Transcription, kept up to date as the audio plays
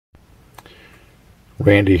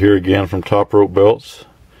Randy here again from Top Rope Belts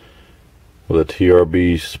with a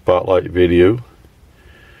TRB spotlight video.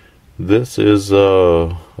 This is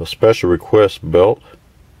a special request belt.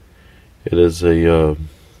 It is a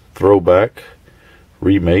throwback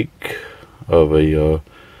remake of a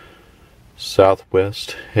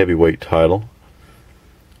Southwest heavyweight title,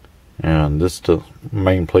 and the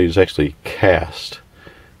main plate is actually cast,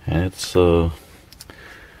 and it's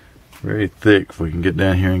very thick. If we can get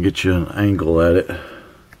down here and get you an angle at it,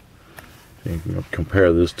 you can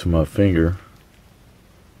compare this to my finger,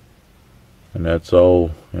 and that's all,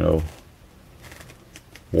 you know,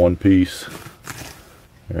 one piece.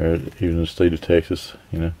 Even in the state of Texas,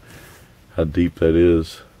 you know how deep that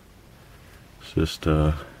is. It's just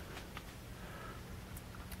you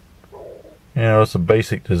know, it's a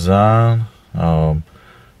basic design,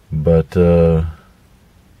 but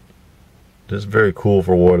it's very cool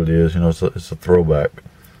for what it is. You know, it's a throwback.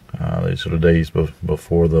 These are the days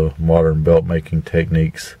before the modern belt making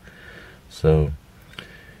techniques. So,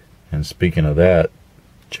 and speaking of that,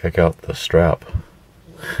 check out the strap.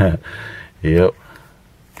 Yep.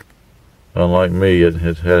 Unlike me, it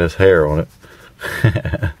has hair on it.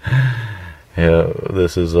 Yeah,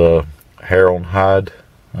 this is a hair on hide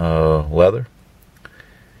leather,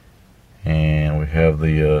 and we have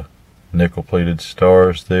the nickel plated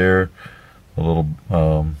stars there, the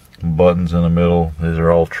little buttons in the middle. These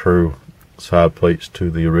are all true side plates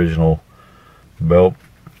to the original belt.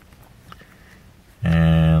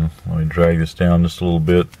 And let me drag this down just a little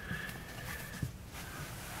bit.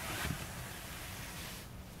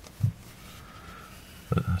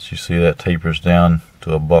 As you see, that tapers down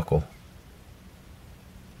to a buckle.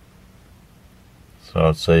 So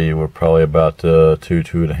I'd say we're probably about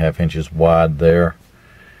 2.5 inches wide there,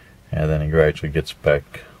 and then it gradually gets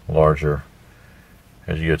back larger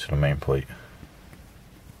as you get to the main plate.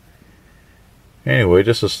 Anyway,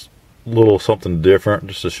 just a little something different,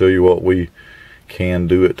 just to show you what we can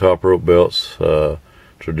do at Top Rope Belts.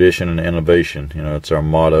 Tradition and innovation, you know, it's our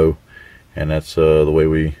motto, and that's the way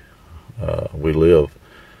we live.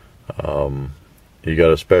 You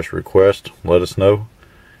got a special request, let us know,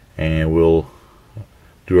 and we'll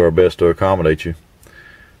do our best to accommodate you.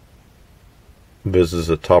 Visit us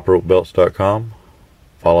at topropebelts.com.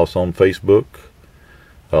 Follow us on Facebook.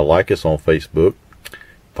 Like us on Facebook.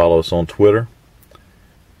 Follow us on Twitter.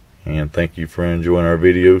 And thank you for enjoying our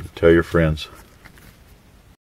video. Tell your friends.